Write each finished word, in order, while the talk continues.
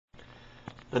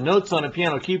The notes on a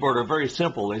piano keyboard are very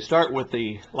simple. They start with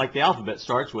like the alphabet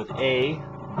starts with A,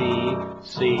 B,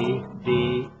 C,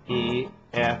 D, E,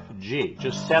 F, G.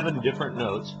 Just 7 different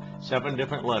notes, 7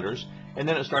 different letters, and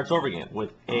then it starts over again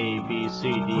with A, B, C,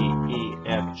 D, E,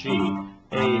 F, G,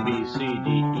 A, B, C, D,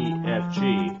 E, F,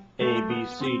 G, A, B,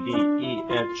 C, D, E,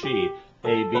 F, G,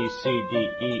 A, B, C, D,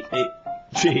 E,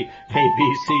 G, A,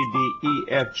 B, C, D, E,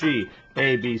 F, G,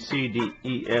 A, B, C, D,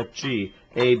 E, F, G,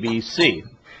 A, B, C.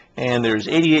 And there's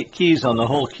 88 keys on the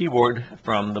whole keyboard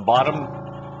from the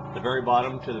bottom, the very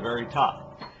bottom to the very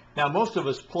top. Now most of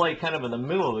us play kind of in the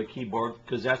middle of the keyboard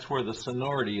because that's where the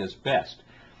sonority is best.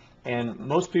 And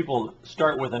most people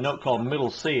start with a note called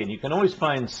middle C, and you can always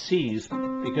find C's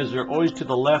because they're always to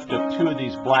the left of 2 of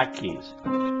these black keys.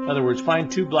 In other words,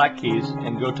 find 2 black keys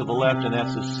and go to the left, and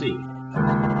that's a C.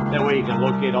 That way you can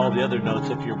locate all the other notes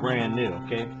if you're brand new,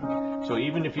 okay? So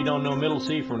even if you don't know middle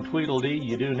C from Tweedledee,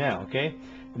 you do now, okay?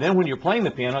 And then when you're playing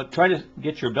the piano, try to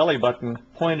get your belly button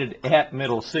pointed at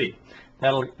middle C.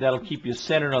 That'll keep you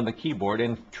centered on the keyboard,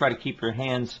 and try to keep your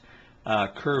hands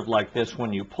curved like this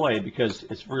when you play, because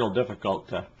it's real difficult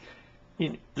to,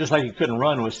 just like you couldn't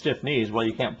run with stiff knees, well,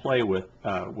 you can't play with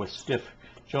stiff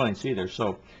joints either.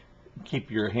 So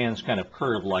keep your hands kind of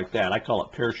curved like that. I call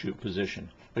it parachute position.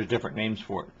 There's different names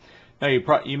for it. Now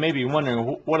you may be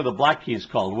wondering, what are the black keys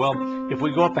called? Well, if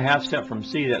we go up a half step from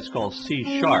C, that's called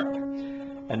C sharp,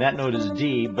 and that note is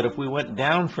D. But if we went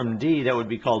down from D, that would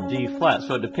be called D flat.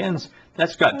 So it depends.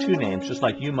 That's got 2 names, just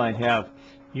like you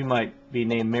might be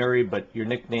named Mary, but your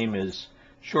nickname is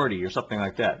Shorty or something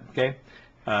like that. Okay,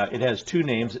 it has 2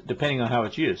 names depending on how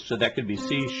it's used. So that could be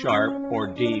C sharp or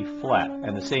D flat,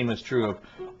 and the same is true of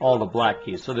all the black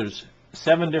keys. So there's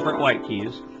 7 different white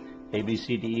keys, A, B,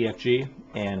 C, D, E, F, G,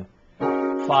 and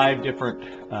 5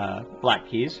 different black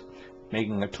keys,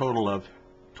 making a total of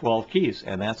 12 keys,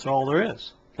 and that's all there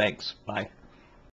is. Thanks. Bye.